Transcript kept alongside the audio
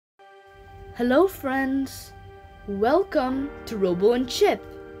Hello friends, welcome to Robo and Chip.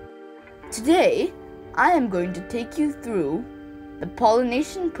 Today I am going to take you through the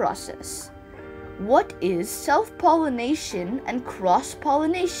pollination process. What is self-pollination and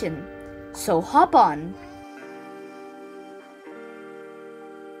cross-pollination? So hop on.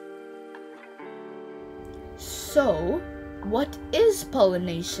 So, what is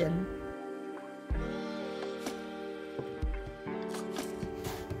pollination?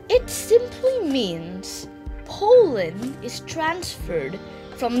 It simply means pollen is transferred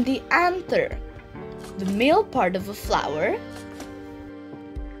from the anther, the male part of a flower,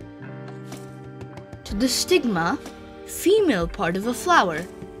 to the stigma, female part of a flower.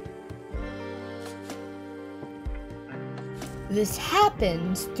 This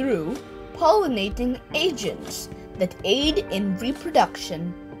happens through pollinating agents that aid in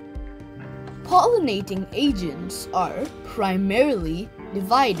reproduction. Pollinating agents are primarily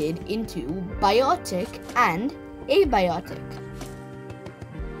divided into biotic and abiotic.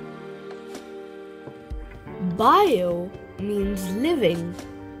 Bio means living,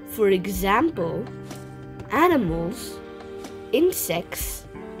 for example, animals, insects,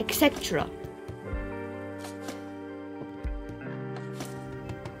 etc.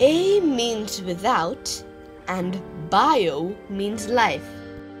 A means without, and bio means life.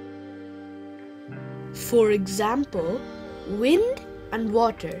 For example, wind and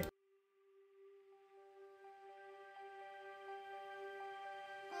water.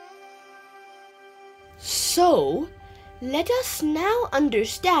 So, let us now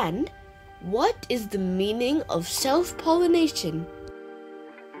understand what is the meaning of self-pollination.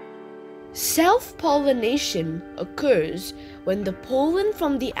 Self-pollination occurs when the pollen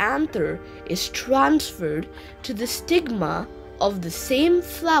from the anther is transferred to the stigma of the same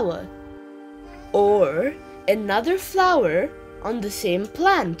flower or another flower on the same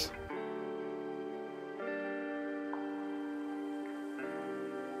plant.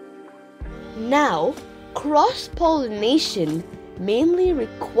 Now, cross-pollination mainly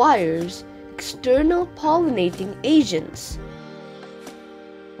requires external pollinating agents.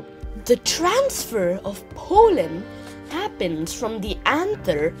 The transfer of pollen happens from the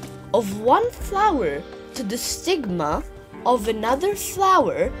anther of one flower to the stigma of another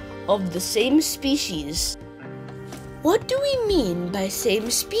flower of the same species. What do we mean by same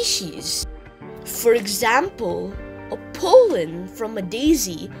species? For example, a pollen from a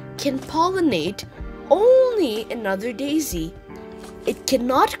daisy can pollinate only another daisy. It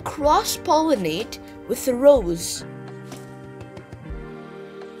cannot cross-pollinate with a rose.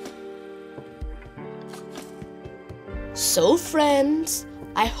 So friends,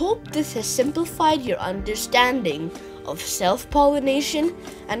 I hope this has simplified your understanding of self-pollination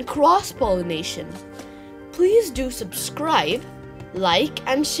and cross-pollination. Please do subscribe, like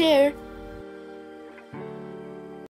and share